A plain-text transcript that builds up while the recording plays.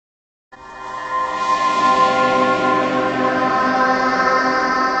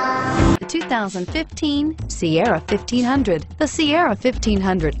2015 Sierra 1500. The Sierra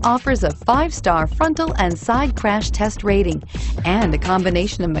 1500 offers a 5-star frontal and side crash test rating and a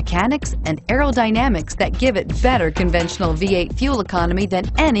combination of mechanics and aerodynamics that give it better conventional V8 fuel economy than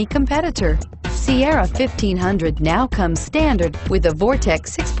any competitor. Sierra 1500 now comes standard with a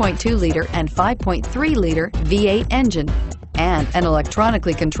Vortex 6.2-liter and 5.3-liter V8 engine and an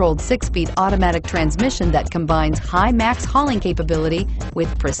electronically controlled 6-speed automatic transmission that combines high max hauling capability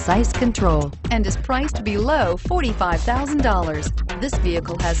with precise control and is priced below $45,000. This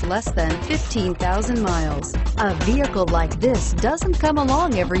vehicle has less than 15,000 miles. A vehicle like this doesn't come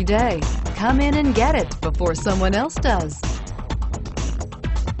along every day. Come in and get it before someone else does.